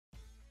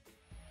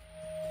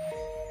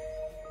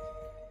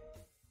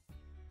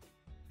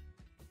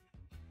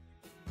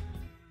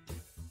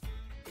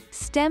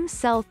Stem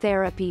cell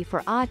therapy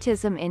for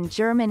autism in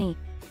Germany.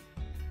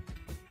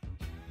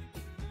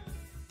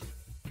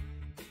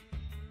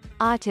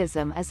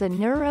 Autism is a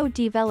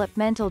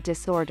neurodevelopmental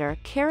disorder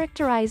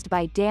characterized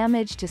by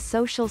damage to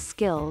social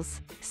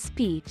skills,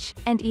 speech,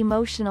 and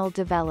emotional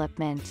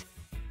development.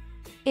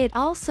 It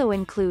also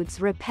includes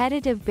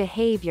repetitive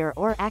behavior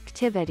or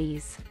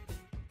activities.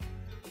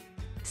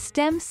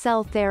 Stem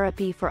cell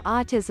therapy for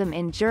autism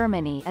in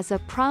Germany is a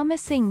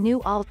promising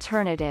new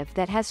alternative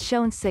that has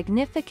shown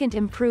significant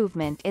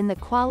improvement in the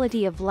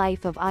quality of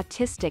life of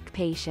autistic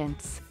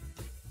patients.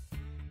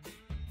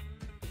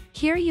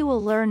 Here you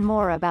will learn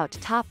more about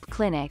top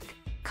clinic,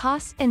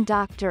 cost and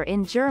doctor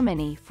in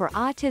Germany for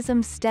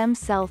autism stem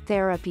cell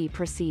therapy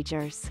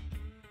procedures.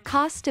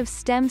 Cost of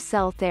stem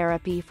cell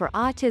therapy for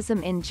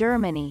autism in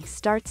Germany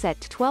starts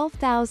at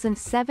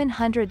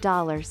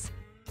 $12,700.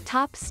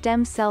 Top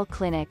stem cell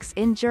clinics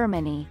in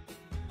Germany.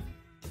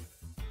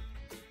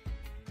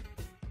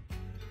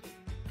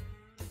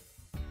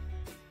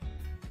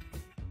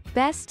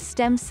 Best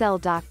stem cell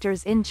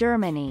doctors in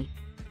Germany.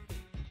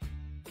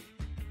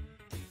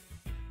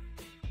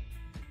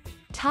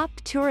 Top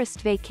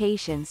tourist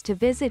vacations to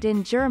visit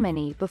in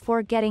Germany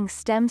before getting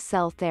stem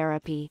cell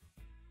therapy.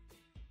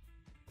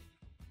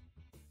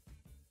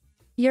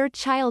 Your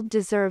child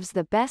deserves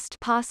the best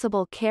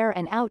possible care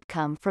and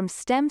outcome from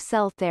stem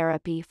cell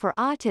therapy for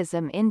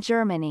autism in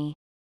Germany.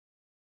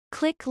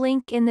 Click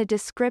link in the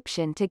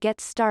description to get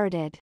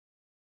started.